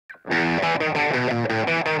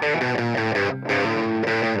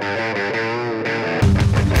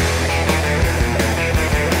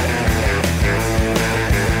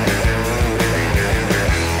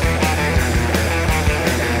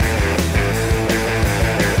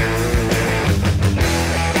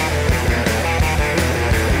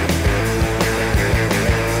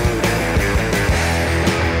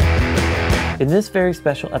In this very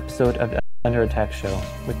special episode of the Under Attack Show,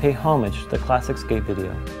 we pay homage to the classic skate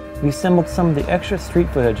video. We assembled some of the extra street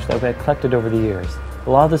footage that we had collected over the years. A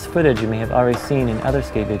lot of this footage you may have already seen in other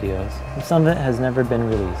skate videos, and some of it has never been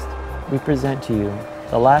released. We present to you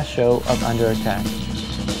the last show of Under Attack.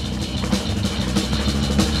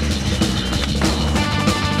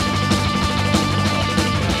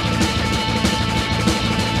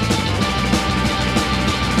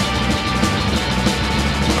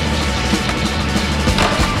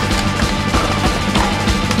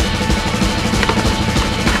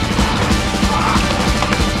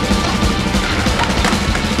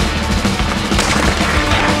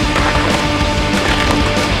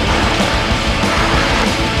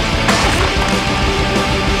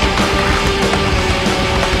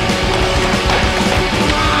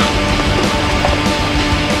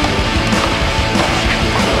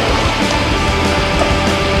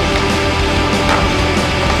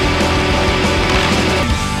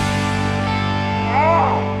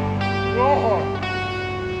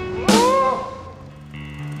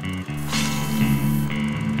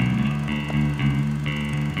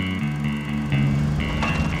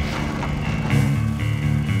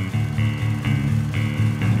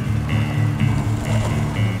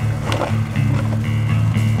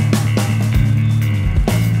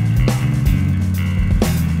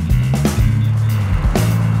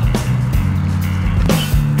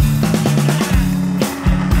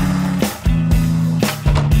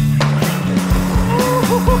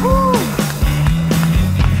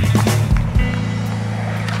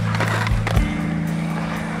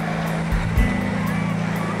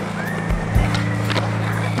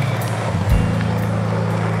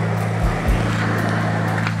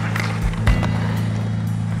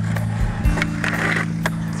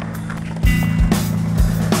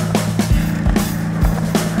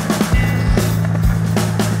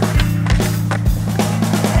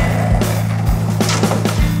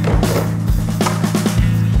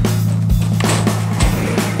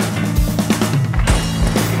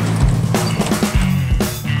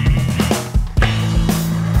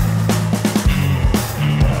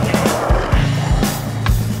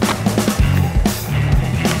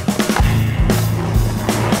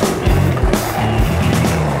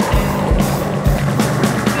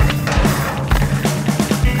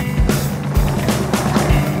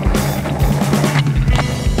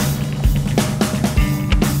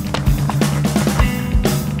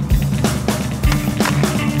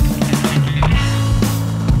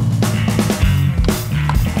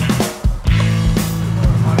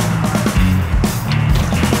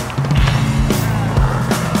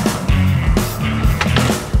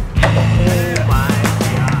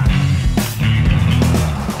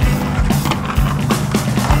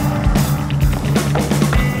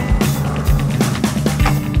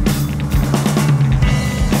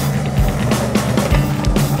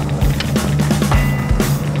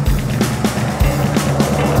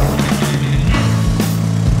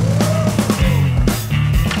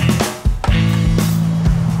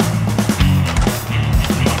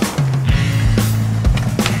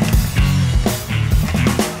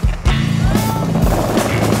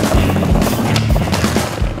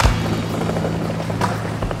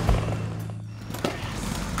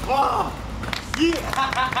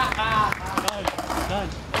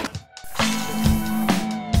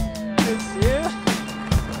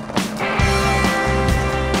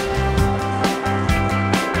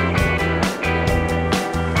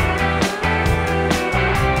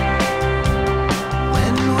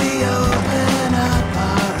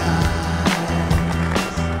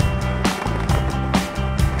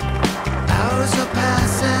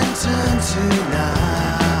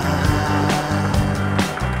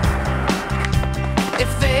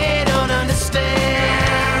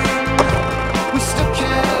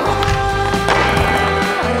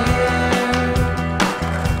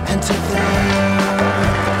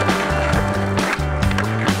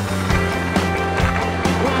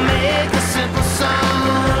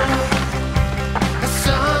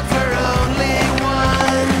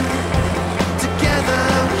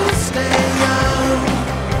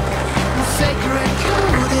 Sacred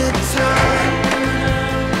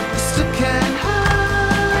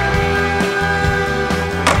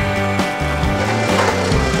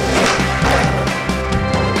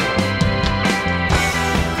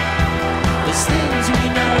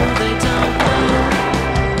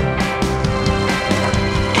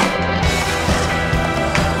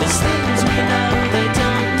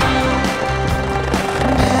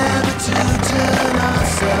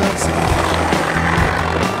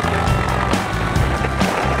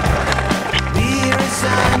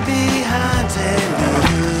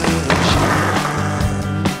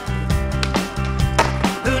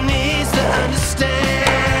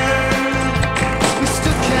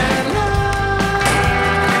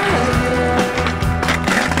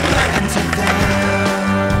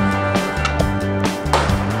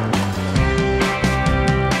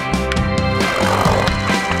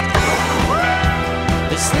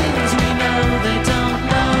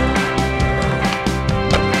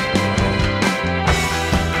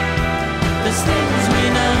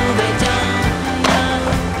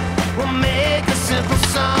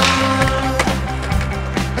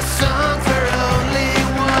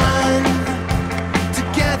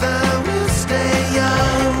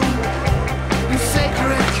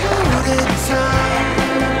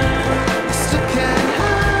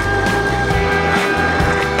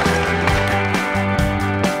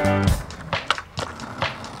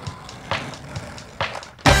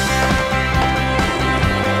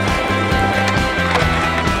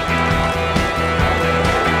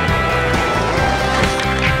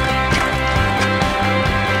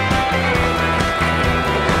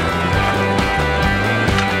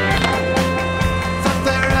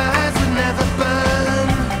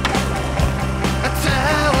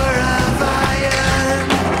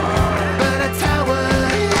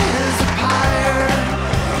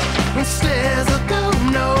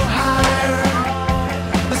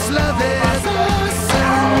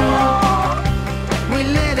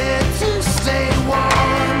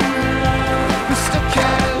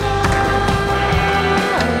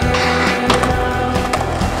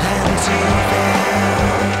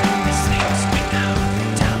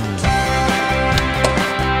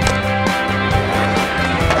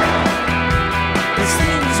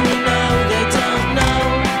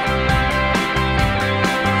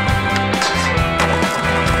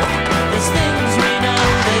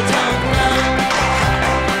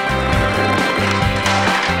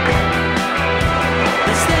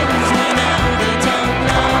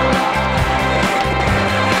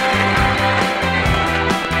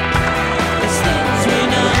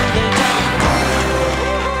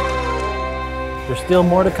Still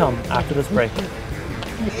more to come after this break.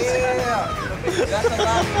 Yeah! That's a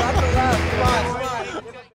lot. Come on.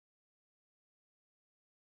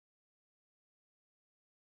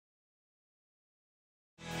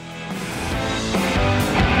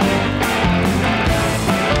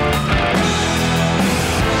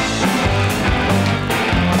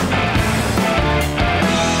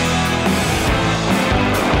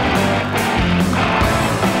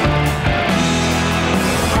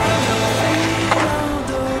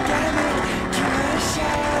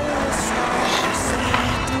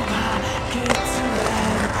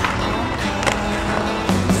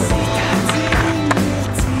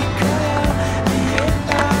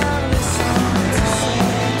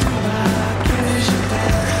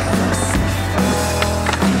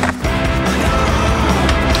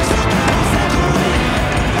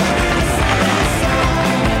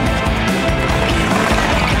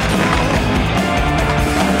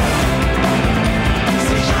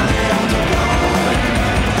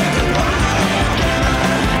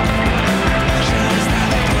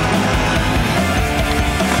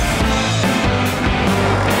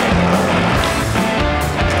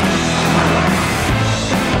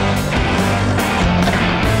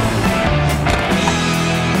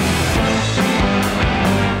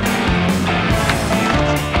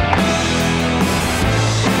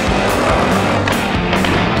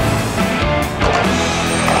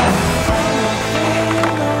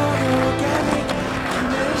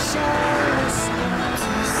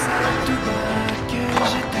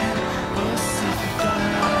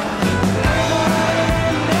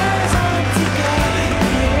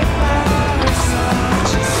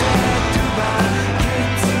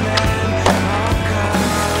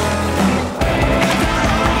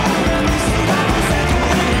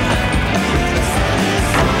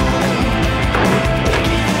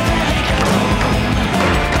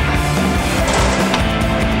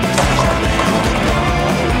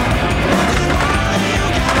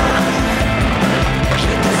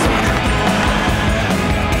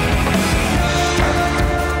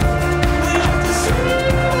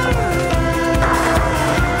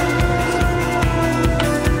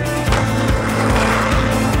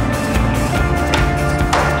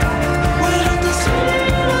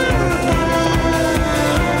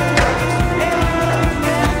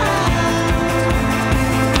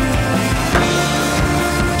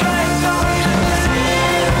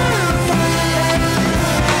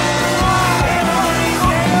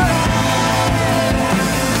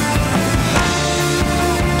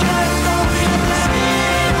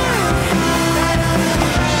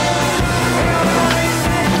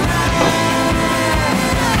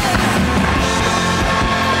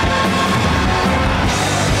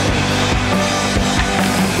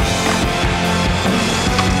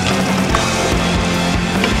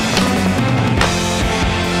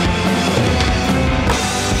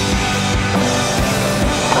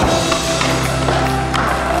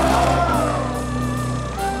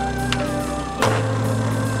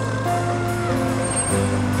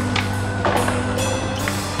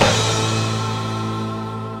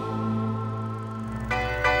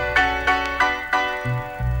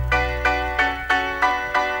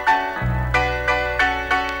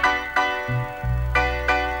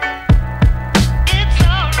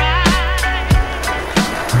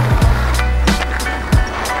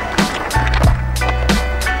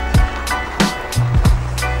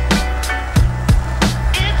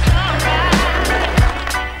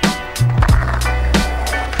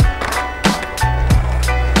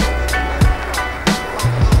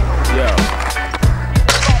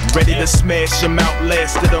 to smash them,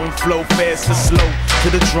 outlasted on flow fast or slow to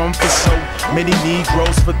the drum for so many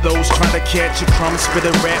Negroes. For those trying to catch a crumb, spit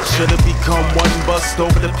a rap, should've become one bust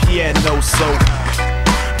over the piano. So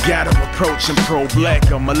gotta approach and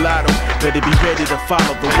pro-black, I'm mulatto, better be ready to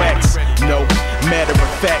follow the wax. No matter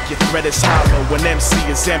of fact, your threat is hollow when MC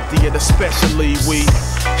is empty, and especially we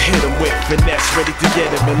hit him with finesse, ready to get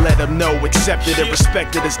him and let him know accepted and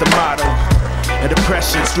respected is the motto. And the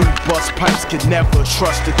pressure through bust pipes can never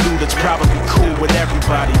trust a dude that's probably cool with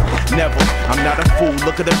everybody. Never, I'm not a fool.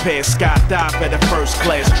 Look at the pair, skydive at a first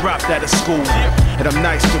class, dropped out of school. And I'm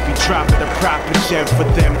nice to be dropping a proper gem for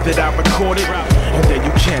them that I recorded, and then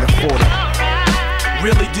you can't afford it.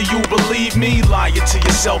 Really, do you believe me? Lying to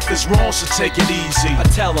yourself is wrong, so take it easy. I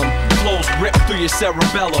tell them, flows rip through your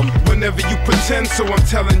cerebellum. Whenever you pretend, so I'm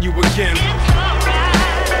telling you again.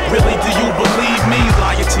 Really, do you believe me?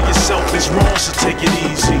 Lying to yourself is wrong, so take it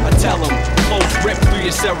easy. I tell them, flows rip through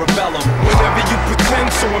your cerebellum. Whenever you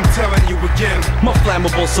pretend, so I'm telling you again. My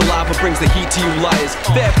flammable saliva brings the heat to you liars.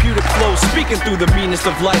 Therapeutic flow speaking through the meanest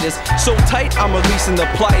of lighters. So tight, I'm releasing the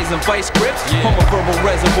pliers and vice grips. I'm a verbal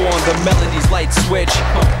reservoir on the melody's light switch.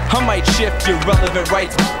 I might shift your relevant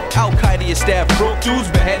rights. Al-Qaeda, your staff, broke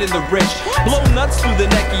dudes beheading the rich. Blow nuts through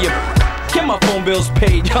the neck of your. Get my phone bills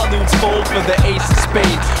paid, y'all dudes fold for the ace of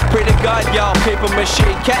spades. Pray to God, y'all paper mache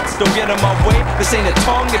cats don't get in my way. This ain't a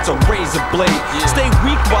tongue, it's a razor blade. Stay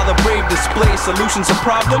weak while the brave display solutions to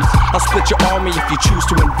problems. I'll split your army if you choose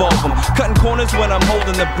to involve them. Cutting corners when I'm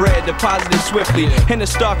holding the bread, deposited swiftly in the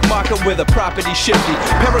stock market where the property shifty.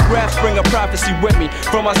 Paragraphs bring a prophecy with me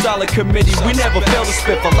from our solid committee. We never fail to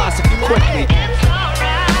spit philosophy quickly.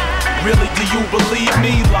 Really, do you believe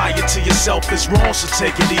me? Lying to yourself is wrong, so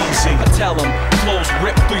take it easy. I tell them, flows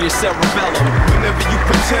rip through your cerebellum. Whenever you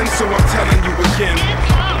pretend, so I'm telling you again.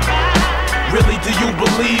 Really, do you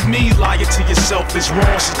believe me? Lying to yourself is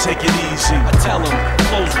wrong, so take it easy. I tell them,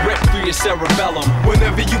 flows rip through your cerebellum.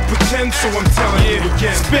 Whenever you pretend, so I'm telling you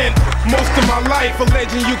again. Spent most of my life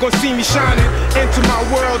alleging you gon' see me shining. Into my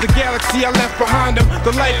world, the galaxy I left behind them.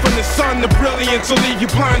 The light from the sun, the brilliance will leave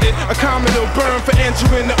you blinded. A comet will burn for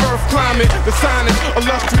entering the earth climate. The sign is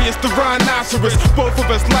illustrious, the rhinoceros. Both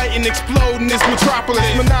of us light and explode in this metropolis.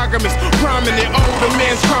 Monogamous, prominent, older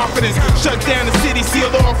man's confidence. Shut down the city,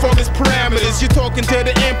 sealed off all its parameters. You're talking to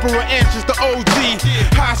the emperor, answers the OG.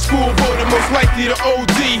 High school voted most likely to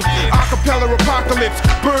OD. Acapella apocalypse,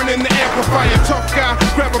 burning the amplifier. Tough guy,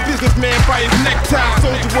 grab a businessman by his necktie.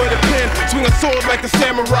 Soldier with a pen, swing a sword like a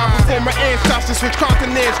samurai. Before my ancestors switch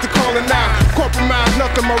continents to colonize. Compromise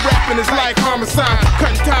nothing, my rapping is like homicide.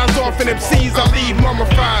 Cutting ties off and MCs, I leave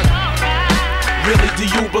mummified. Really, do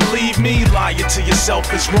you believe me? Lying to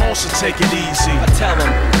yourself is wrong, so take it easy. I tell them,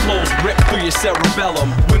 flows rip through your cerebellum.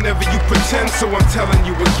 Whenever you pretend, so I'm telling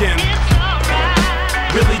you again.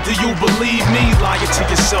 Really, do you believe me? Lying to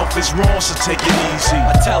yourself is wrong, so take it easy.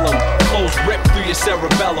 I tell them, flows rip through your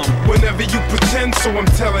cerebellum. Whenever you pretend, so I'm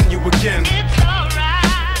telling you again.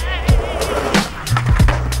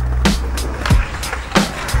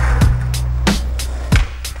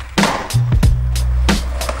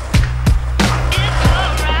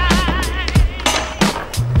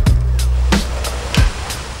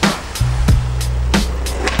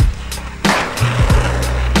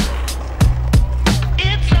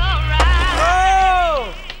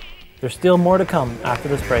 There's still more to come after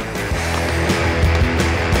this break. Sometimes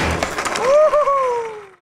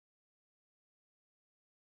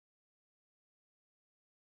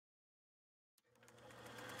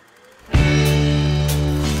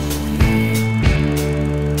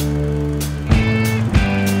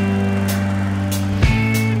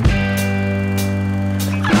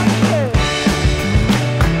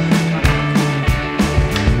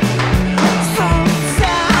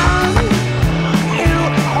you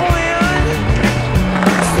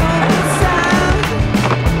win,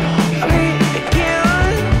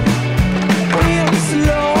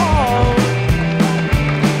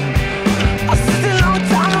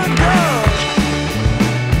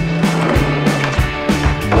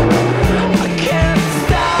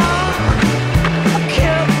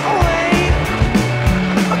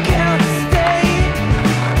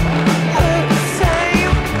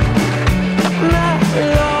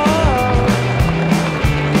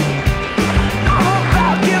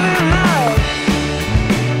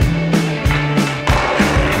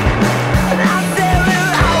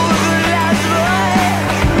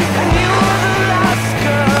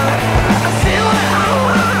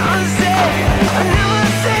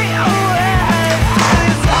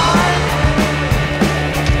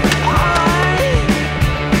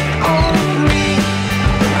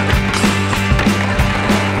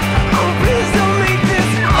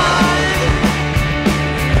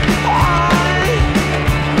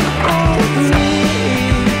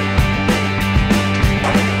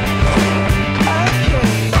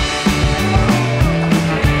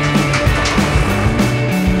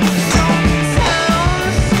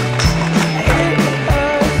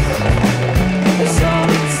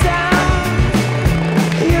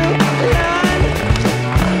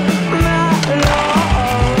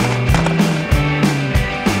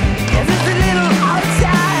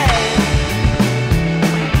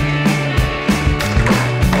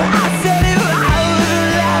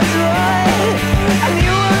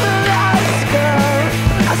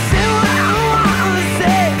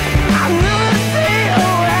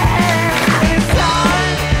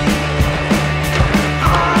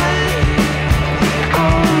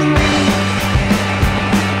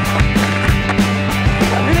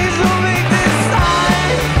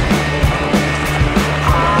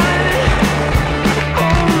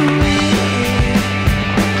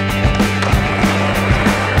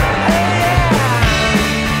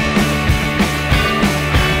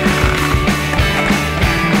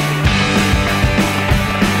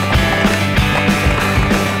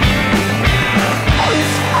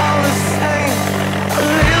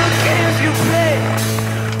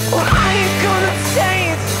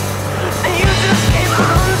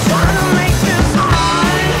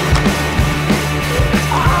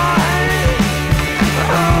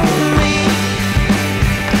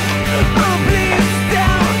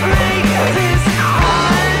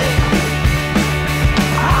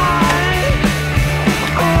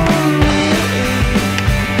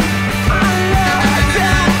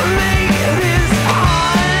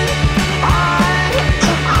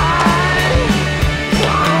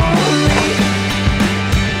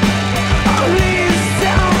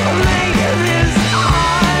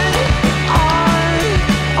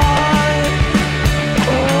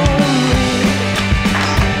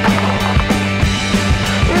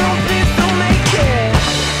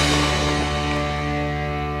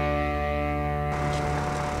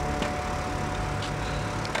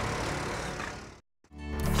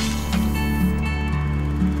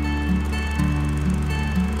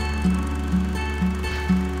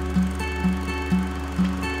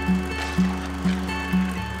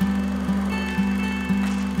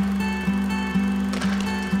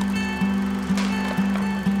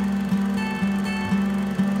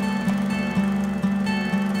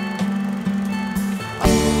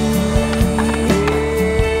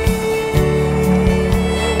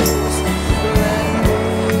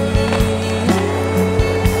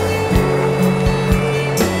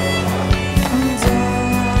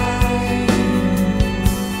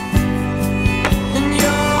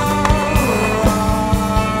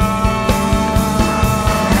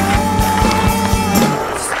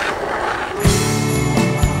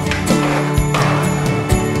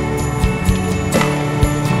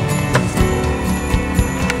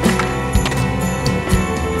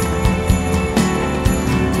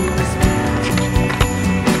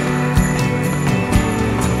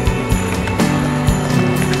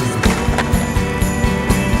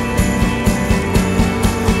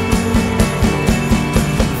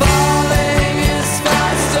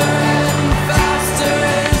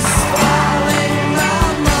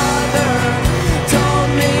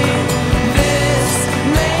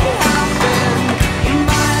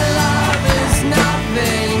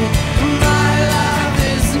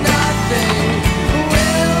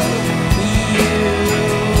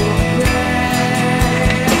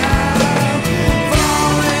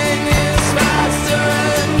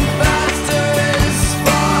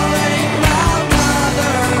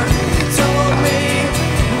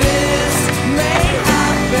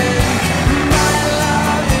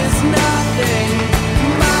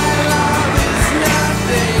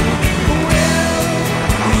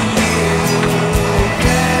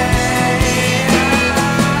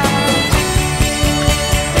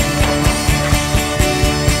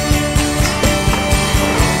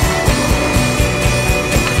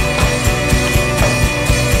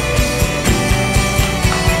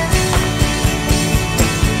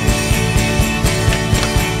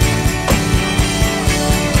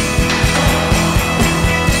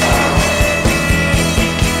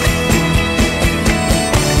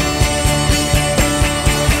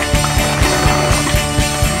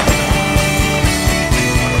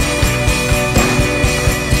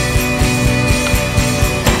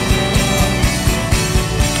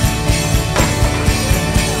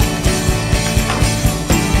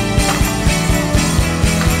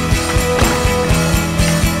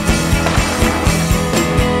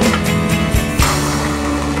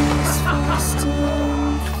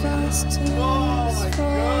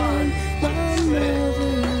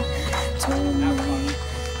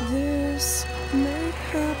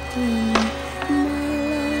 happen. My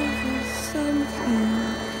love is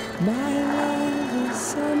something. My love is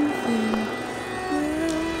something.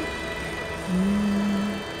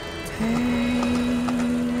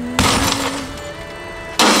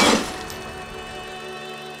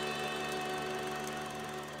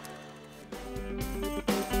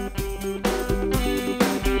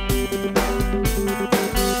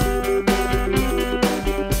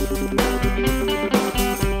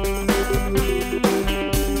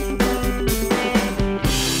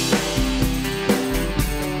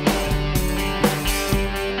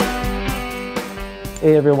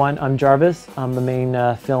 Hey everyone, I'm Jarvis. I'm the main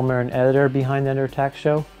filmer and editor behind the Under Attack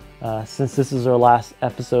show. Since this is our last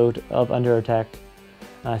episode of Under Attack,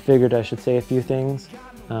 I figured I should say a few things.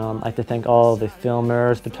 I'd like to thank all the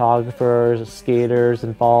filmers, photographers, skaters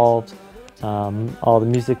involved, all the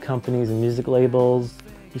music companies and music labels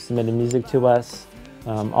who submitted music to us,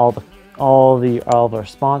 all of our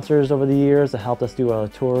sponsors over the years that helped us do our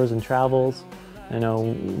tours and travels. I know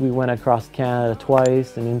we went across Canada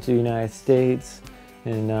twice and into the United States.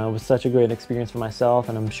 And it was such a great experience for myself,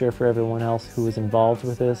 and I'm sure for everyone else who was involved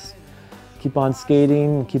with this. Keep on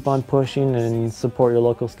skating, keep on pushing, and support your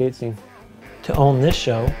local skate scene. To own this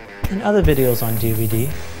show and other videos on DVD,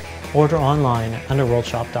 order online at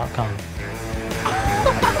underworldshop.com.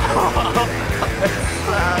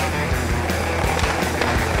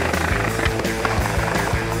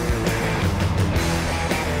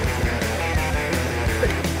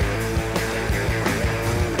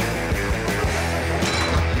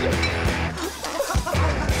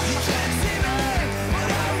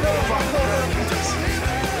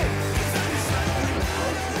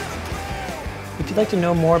 If you'd like to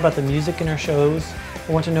know more about the music in our shows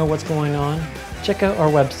or want to know what's going on, check out our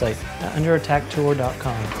website at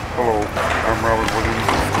underattacktour.com. Hello, I'm Robert Williams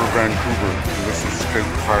from Vancouver, and this is Skate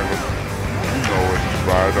Pilot. You know it,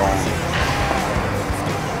 ride on.